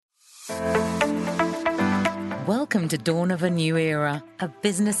Welcome to Dawn of a New Era, a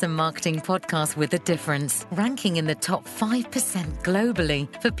business and marketing podcast with a difference, ranking in the top 5% globally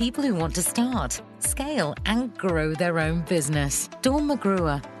for people who want to start, scale, and grow their own business. Dawn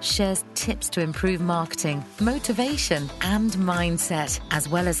McGruer shares tips to improve marketing, motivation, and mindset, as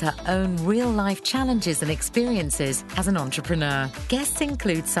well as her own real-life challenges and experiences as an entrepreneur. Guests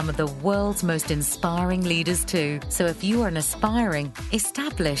include some of the world's most inspiring leaders too. So if you are an aspiring,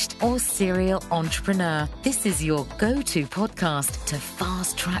 established, or serial entrepreneur, this is your go-to podcast to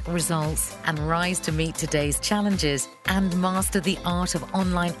fast-track results and rise to meet today's challenges and master the art of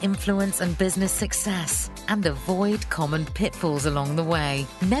online influence and business success and avoid common pitfalls along the way.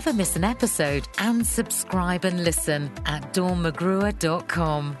 Never miss an episode and subscribe and listen at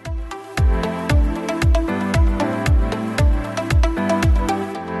dawnmcgruer.com.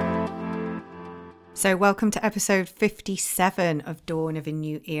 So welcome to episode 57 of Dawn of a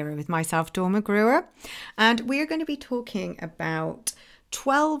New Era with myself, Dawn McGruer. And we are going to be talking about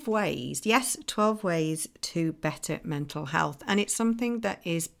 12 ways, yes, 12 ways to better mental health. And it's something that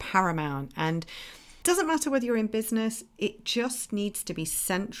is paramount. And it doesn't matter whether you're in business, it just needs to be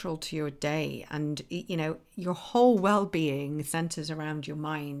central to your day. And, you know, your whole well-being centers around your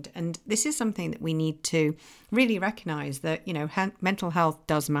mind. And this is something that we need to really recognize that, you know, mental health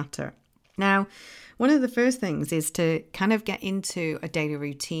does matter. Now, one of the first things is to kind of get into a daily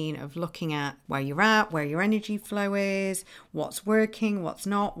routine of looking at where you're at, where your energy flow is, what's working, what's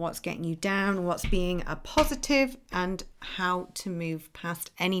not, what's getting you down, what's being a positive, and how to move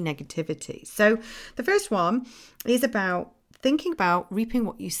past any negativity. So the first one is about thinking about reaping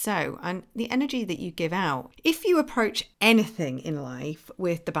what you sow and the energy that you give out. If you approach anything in life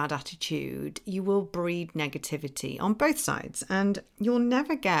with the bad attitude, you will breed negativity on both sides, and you'll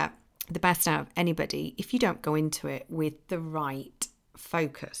never get the best out of anybody if you don't go into it with the right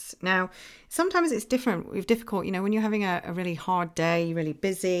focus. Now, sometimes it's difficult, you know, when you're having a really hard day, really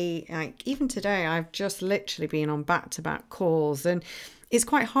busy, like even today, I've just literally been on back-to-back calls, and it's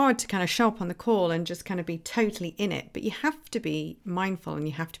quite hard to kind of show up on the call and just kind of be totally in it. But you have to be mindful and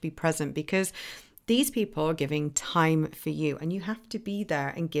you have to be present, because these people are giving time for you and you have to be there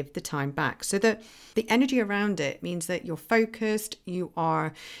and give the time back, so that the energy around it means that you're focused, you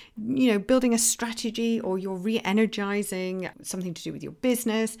are, you know, building a strategy, or you're re-energizing something to do with your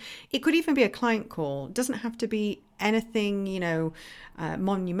business. It could even be a client call. It doesn't have to be anything, you know,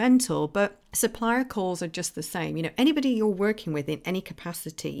 monumental, but supplier calls are just the same. You know, anybody you're working with in any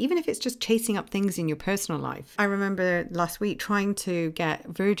capacity, even if it's just chasing up things in your personal life. I remember last week trying to get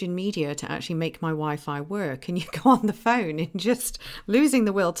Virgin Media to actually make my Wi-Fi work, and you go on the phone and just losing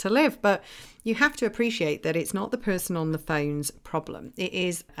the will to live. But you have to appreciate that it's not the person on the phone's problem. It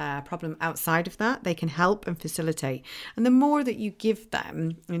is a problem outside of that. They can help and facilitate. And the more that you give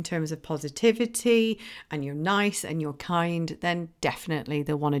them in terms of positivity, and you're nice and you're kind, then definitely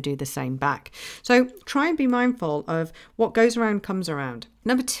they'll want to do the same back. So try and be mindful of what goes around comes around.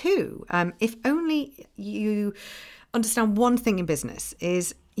 Number two, if only you understand one thing in business,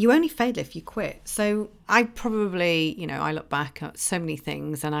 is you only fail if you quit. So I probably, you know, I look back at so many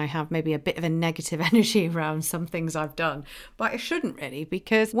things and I have maybe a bit of a negative energy around some things I've done, but I shouldn't really,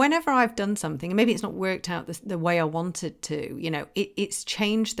 because whenever I've done something and maybe it's not worked out the way I wanted to, you know, it's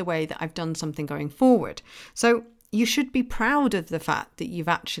changed the way that I've done something going forward. So you should be proud of the fact that you've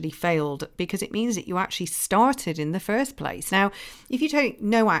actually failed, because it means that you actually started in the first place. Now, if you take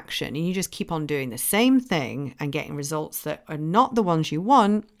no action and you just keep on doing the same thing and getting results that are not the ones you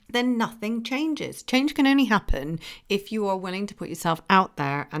want, then nothing changes. Change can only happen if you are willing to put yourself out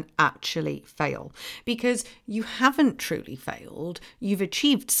there and actually fail, because you haven't truly failed. You've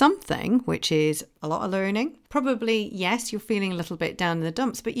achieved something, which is a lot of learning. Probably, yes, you're feeling a little bit down in the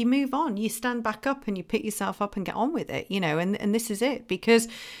dumps, but you move on, you stand back up and you pick yourself up and get on with it, you know, and this is it, because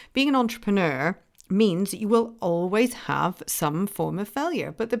being an entrepreneur means that you will always have some form of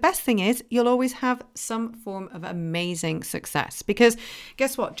failure. But the best thing is you'll always have some form of amazing success, because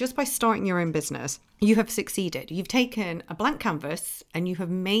guess what? Just by starting your own business, you have succeeded. You've taken a blank canvas and you have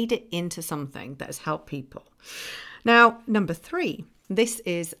made it into something that has helped people. Now, number three, this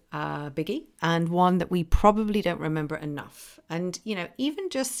is a biggie and one that we probably don't remember enough. And, you know, even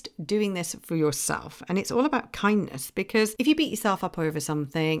just doing this for yourself, and it's all about kindness, because if you beat yourself up over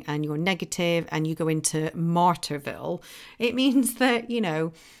something and you're negative and you go into Martyrville, it means that, you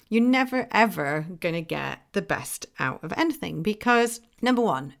know, you're never ever going to get the best out of anything. Because number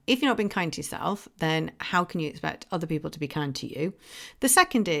one, if you're not being kind to yourself, then how can you expect other people to be kind to you? The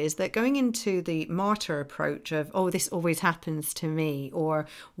second is that going into the martyr approach of, oh, this always happens to me, or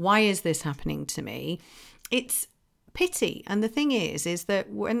why is this happening to me? It's pity. And the thing is that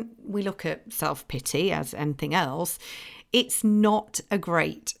when we look at self-pity as anything else, it's not a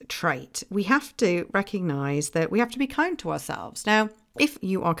great trait. We have to recognize that we have to be kind to ourselves. Now, if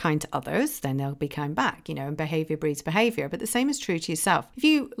you are kind to others, then they'll be kind back, and behavior breeds behavior. But the same is true to yourself. If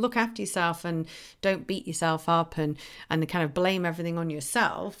you look after yourself and don't beat yourself up and kind of blame everything on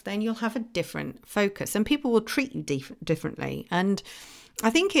yourself, then you'll have a different focus and people will treat you differently. And I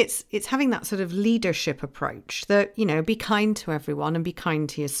think it's having that sort of leadership approach that, be kind to everyone and be kind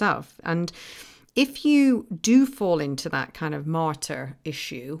to yourself. And if you do fall into that kind of martyr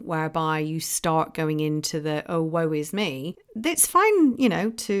issue whereby you start going into the, oh, woe is me, it's fine,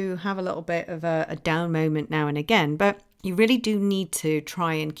 to have a little bit of a down moment now and again, but you really do need to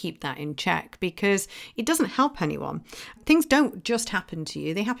try and keep that in check because it doesn't help anyone. Things don't just happen to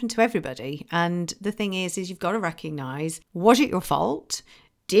you, they happen to everybody. And the thing is you've got to recognize, was it your fault?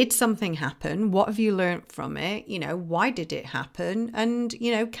 Did something happen? What have you learned from it? Why did it happen? And,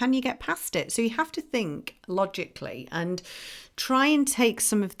 can you get past it? So you have to think logically and try and take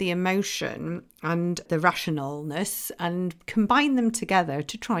some of the emotion and the rationalness and combine them together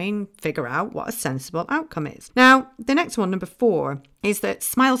to try and figure out what a sensible outcome is. Now, the next one, number 4, is that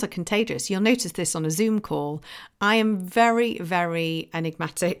smiles are contagious. You'll notice this on a Zoom call. I am very, very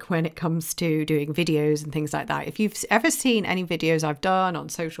enigmatic when it comes to doing videos and things like that. If you've ever seen any videos I've done on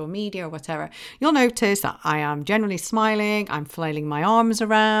social media or whatever, you'll notice that I am generally smiling, I'm flailing my arms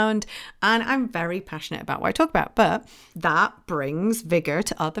around, and I'm very passionate about what I talk about. But that brings vigor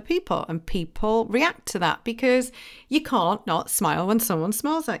to other people and people react to that because you can't not smile when someone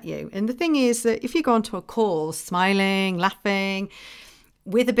smiles at you. And the thing is that if you go onto a call smiling, laughing,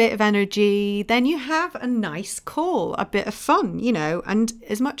 with a bit of energy, then you have a nice call, a bit of fun, and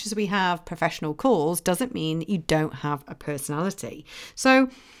as much as we have professional calls doesn't mean you don't have a personality. So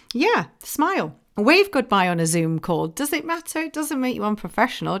yeah, smile. Wave goodbye on a Zoom call. Does it matter? It doesn't make you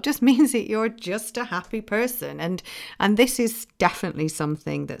unprofessional. It just means that you're just a happy person. And this is definitely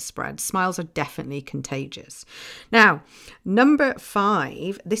something that spreads. Smiles are definitely contagious. Now, number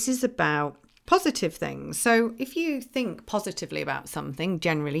 5, this is about positive things. So if you think positively about something,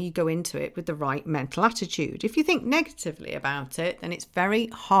 generally you go into it with the right mental attitude. If you think negatively about it, then it's very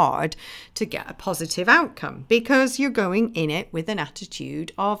hard to get a positive outcome because you're going in it with an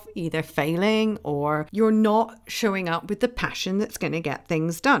attitude of either failing or you're not showing up with the passion that's going to get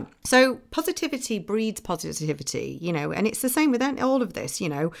things done. So positivity breeds positivity, and it's the same with all of this,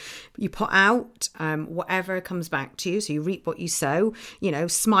 you put out whatever comes back to you. So you reap what you sow,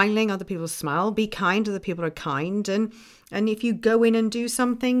 smiling, other people smile. Be kind, other people are kind. And if you go in and do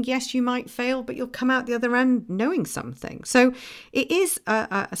something, yes, you might fail, but you'll come out the other end knowing something. So it is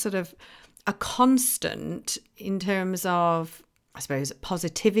a sort of a constant in terms of, I suppose,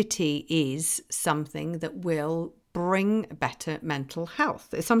 positivity is something that will bring better mental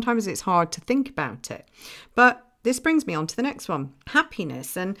health. Sometimes it's hard to think about it, but this brings me on to the next one,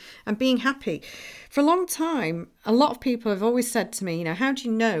 happiness and being happy. For a long time, a lot of people have always said to me, how do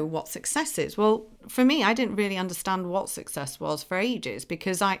you know what success is? Well, for me, I didn't really understand what success was for ages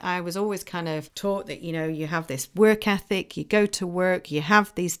because I was always kind of taught that, you have this work ethic, you go to work, you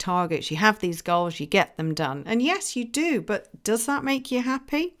have these targets, you have these goals, you get them done. And yes, you do, but does that make you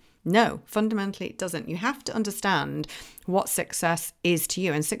happy? No, fundamentally it doesn't. You have to understand what success is to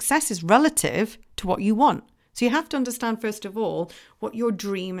you. And success is relative to what you want. So you have to understand, first of all, what your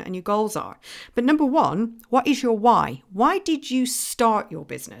dream and your goals are. But number 1, what is your why? Why did you start your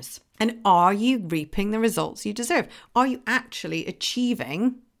business? And are you reaping the results you deserve? Are you actually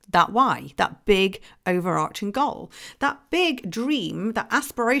achieving that why, that big overarching goal? That big dream, that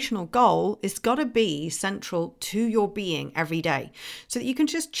aspirational goal is got to be central to your being every day so that you can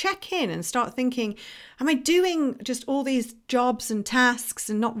just check in and start thinking, am I doing just all these jobs and tasks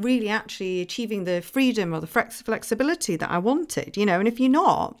and not really actually achieving the freedom or the flexibility that I wanted? And if you're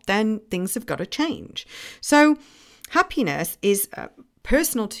not, then things have got to change. So happiness is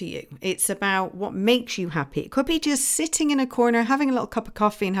personal to you. It's about what makes you happy. It could be just sitting in a corner, having a little cup of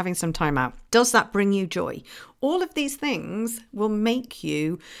coffee and having some time out. Does that bring you joy? All of these things will make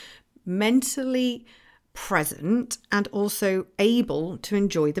you mentally present and also able to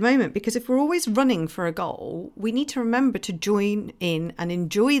enjoy the moment. Because if we're always running for a goal, we need to remember to join in and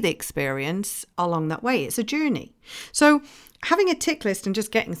enjoy the experience along that way. It's a journey. So having a tick list and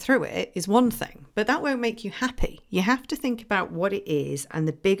just getting through it is one thing, but that won't make you happy. You have to think about what it is and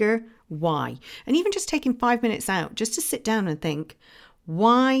the bigger why. And even just taking 5 minutes out just to sit down and think,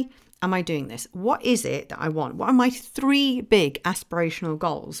 why am I doing this? What is it that I want? What are my 3 big aspirational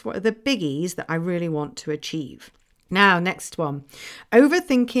goals? What are the biggies that I really want to achieve? Now, next one.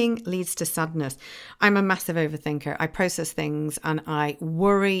 Overthinking leads to sadness. I'm a massive overthinker. I process things and I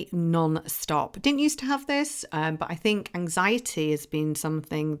worry non-stop. Didn't used to have this, but I think anxiety has been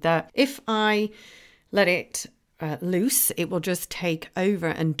something that if I let it loose, it will just take over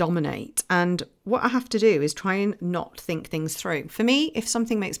and dominate. And what I have to do is try and not think things through. For me, if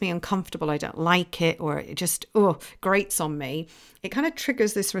something makes me uncomfortable, I don't like it, or it just grates on me, it kind of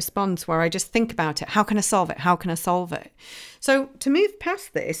triggers this response where I just think about it. How can I solve it? How can I solve it? So to move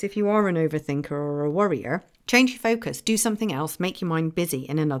past this, if you are an overthinker or a worrier, change your focus, do something else, make your mind busy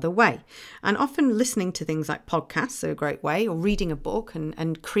in another way. And often listening to things like podcasts are a great way, or reading a book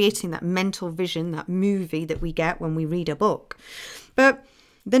and creating that mental vision, that movie that we get when we read a book. But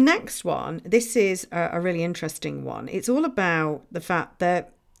the next one, this is a really interesting one. It's all about the fact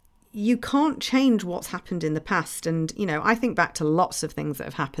that you can't change what's happened in the past. And, I think back to lots of things that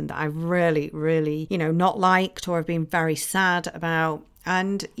have happened that I've really, really, not liked or have been very sad about.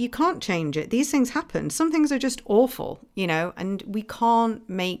 And you can't change it. These things happen. Some things are just awful, and we can't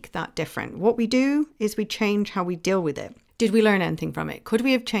make that different. What we do is we change how we deal with it. Did we learn anything from it? Could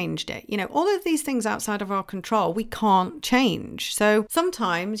we have changed it? All of these things outside of our control, we can't change. So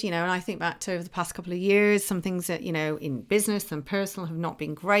sometimes, and I think back to over the past couple of years, some things that, in business and personal have not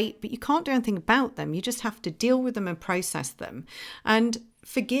been great, but you can't do anything about them. You just have to deal with them and process them and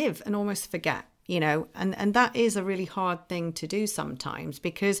forgive and almost forget. And that is a really hard thing to do sometimes,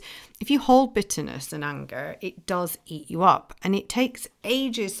 because if you hold bitterness and anger, it does eat you up. And it takes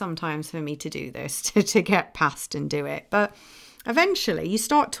ages sometimes for me to do this, to get past and do it. But eventually you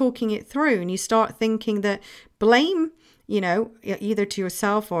start talking it through and you start thinking that blame, either to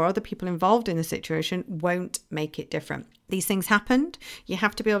yourself or other people involved in the situation won't make it different. These things happened. You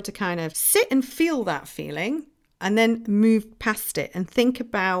have to be able to kind of sit and feel that feeling and then move past it and think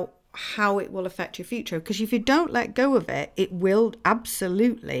about how it will affect your future. Because if you don't let go of it, it will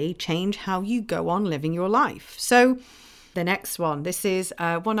absolutely change how you go on living your life. So the next one, this is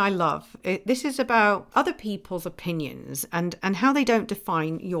one I love. This is about other people's opinions and how they don't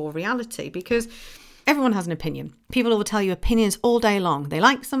define your reality, because everyone has an opinion. People will tell you opinions all day long. They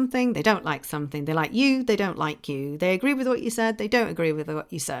like something, they don't like something. They like you, they don't like you. They agree with what you said, they don't agree with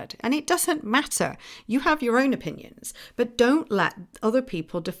what you said. And it doesn't matter. You have your own opinions, but don't let other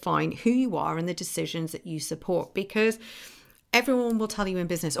people define who you are and the decisions that you support, because everyone will tell you in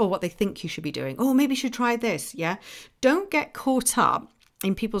business, what they think you should be doing. Maybe you should try this. Yeah. Don't get caught up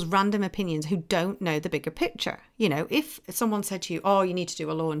in people's random opinions who don't know the bigger picture. If someone said to you, you need to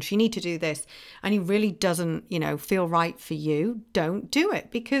do a launch, you need to do this, and it really doesn't, feel right for you, don't do it,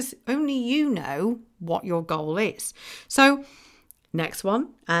 because only you know what your goal is. So next one,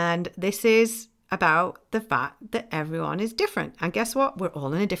 and this is about the fact that everyone is different. And guess what? We're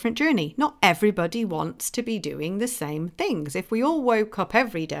all in a different journey. Not everybody wants to be doing the same things. If we all woke up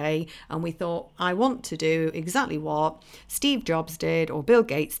every day and we thought, I want to do exactly what Steve Jobs did or Bill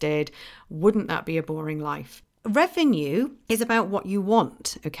Gates did, wouldn't that be a boring life? Revenue is about what you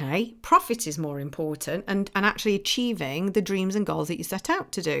want, okay? Profit is more important and actually achieving the dreams and goals that you set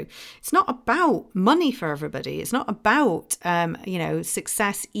out to do. It's not about money for everybody. It's not about,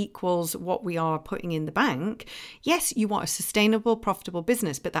 success equals what we are putting in the bank. Yes, you want a sustainable, profitable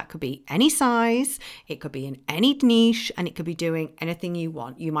business, but that could be any size. It could be in any niche, and it could be doing anything you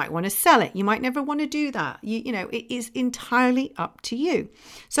want. You might want to sell it. You might never want to do that. It is entirely up to you.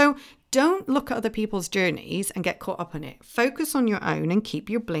 So don't look at other people's journeys and get caught up in it. Focus on your own and keep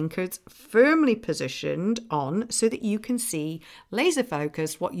your blinkers firmly positioned on so that you can see laser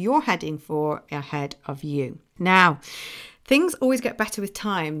focused what you're heading for ahead of you. Now, things always get better with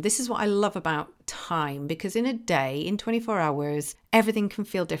time. This is what I love about time, because in a day, in 24 hours, everything can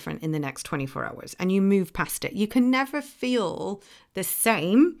feel different in the next 24 hours and you move past it. You can never feel the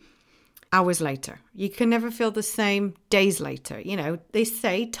same hours later. You can never feel the same days later. They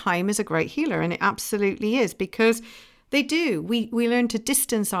say time is a great healer, and it absolutely is, because they do. We learn to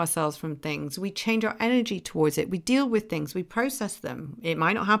distance ourselves from things. We change our energy towards it. We deal with things. We process them. It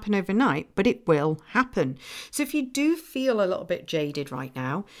might not happen overnight, but it will happen. So if you do feel a little bit jaded right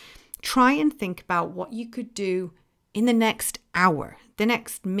now, try and think about what you could do in the next hour, the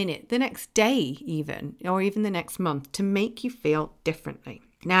next minute, the next day even, or even the next month to make you feel differently.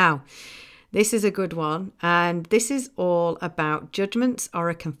 Now, this is a good one, and this is all about judgments are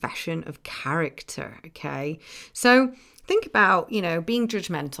a confession of character, okay? So think about, being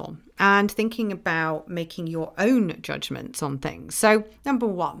judgmental and thinking about making your own judgments on things. So number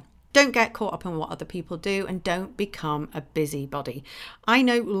one, Don't get caught up in what other people do, and don't become a busybody. I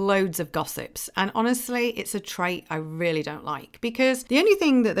know loads of gossips, and honestly, it's a trait I really don't like, because the only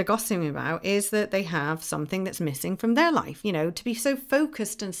thing that they're gossiping about is that they have something that's missing from their life. To be so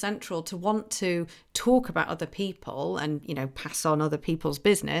focused and central to want to talk about other people and, pass on other people's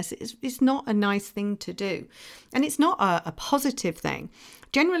business is not a nice thing to do. And it's not a positive thing.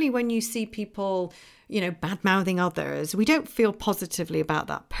 Generally, when you see people bad-mouthing others, we don't feel positively about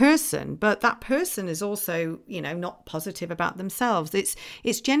that person, but that person is also, not positive about themselves.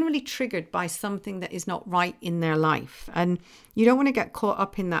 It's generally triggered by something that is not right in their life. And you don't want to get caught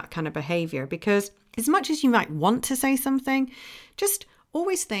up in that kind of behavior, because as much as you might want to say something, just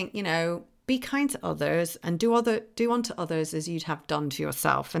always think, be kind to others and do unto others as you'd have done to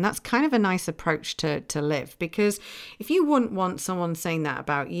yourself. And that's kind of a nice approach to live, because if you wouldn't want someone saying that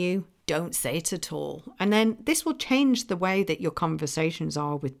about you, don't say it at all. And then this will change the way that your conversations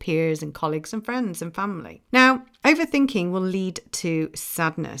are with peers and colleagues and friends and family. Now, overthinking will lead to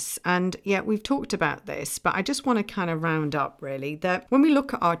sadness. And yeah, we've talked about this, but I just want to kind of round up really that when we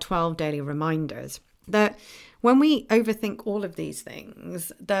look at our 12 daily reminders, that when we overthink all of these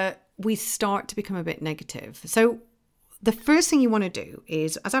things, that we start to become a bit negative. So the first thing you want to do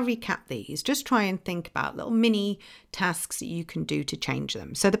is, as I recap these, just try and think about little mini tasks that you can do to change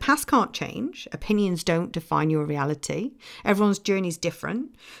them. So the past can't change. Opinions don't define your reality. Everyone's journey is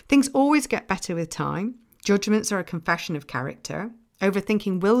different. Things always get better with time. Judgments are a confession of character.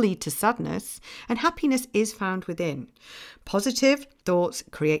 Overthinking will lead to sadness, and happiness is found within. Positive thoughts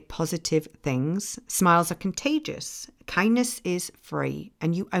create positive things. Smiles are contagious. Kindness is free,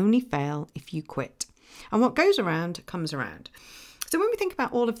 and you only fail if you quit. And what goes around comes around. So when we think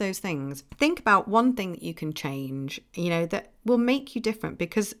about all of those things, think about one thing that you can change, that will make you different,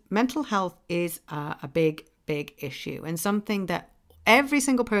 because mental health is a big, big issue, and something that every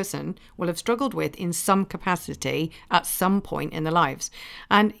single person will have struggled with in some capacity at some point in their lives.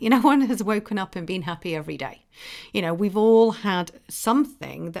 And no one has woken up and been happy every day. We've all had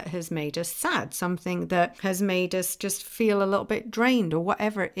something that has made us sad, something that has made us just feel a little bit drained, or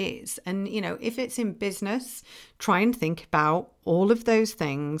whatever it is. And, if it's in business, try and think about all of those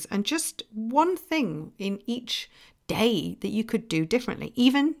things, and just one thing in each day that you could do differently.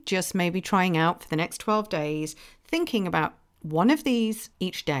 Even just maybe trying out for the next 12 days, thinking about one of these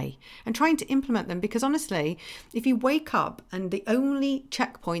each day and trying to implement them. Because honestly, if you wake up and the only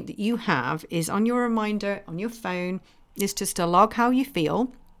checkpoint that you have is on your reminder on your phone is just to log how you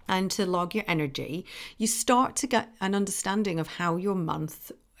feel and to log your energy, you start to get an understanding of how your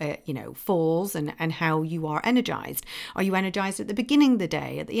month falls and how you are energized. Are you energized at the beginning of the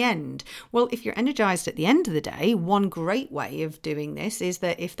day, at the end? Well, if you're energized at the end of the day, one great way of doing this is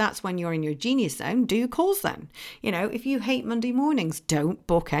that if that's when you're in your genius zone, do calls then. If you hate Monday mornings, don't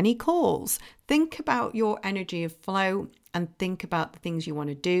book any calls. Think about your energy of flow and think about the things you want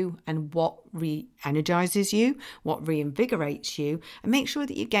to do and what re-energizes you, what reinvigorates you, and make sure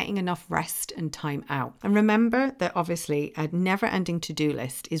that you're getting enough rest and time out. And remember that obviously a never-ending to-do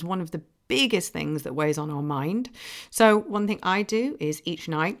list is one of the biggest things that weighs on our mind. So one thing I do is each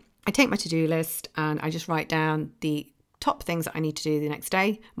night I take my to-do list and I just write down the top things that I need to do the next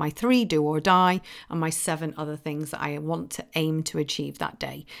day, my 3 do or die, and my 7 other things that I want to aim to achieve that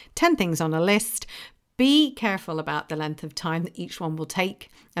day. 10 things on a list. Be careful about the length of time that each one will take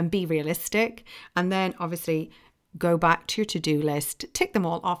and be realistic. And then obviously go back to your to-do list, tick them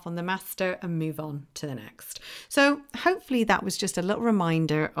all off on the master and move on to the next. So hopefully that was just a little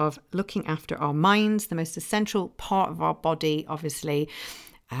reminder of looking after our minds, the most essential part of our body, obviously,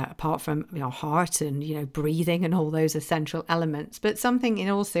 apart from our heart and, breathing and all those essential elements, but something in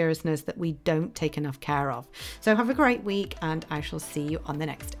all seriousness that we don't take enough care of. So have a great week and I shall see you on the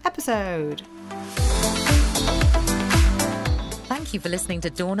next episode. Thank you for listening to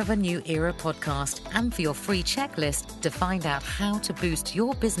Dawn of a New Era podcast and for your free checklist to find out how to boost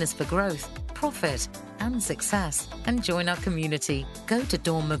your business for growth, profit and success, and join our community. Go to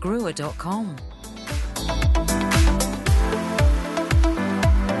dawnmcgruer.com.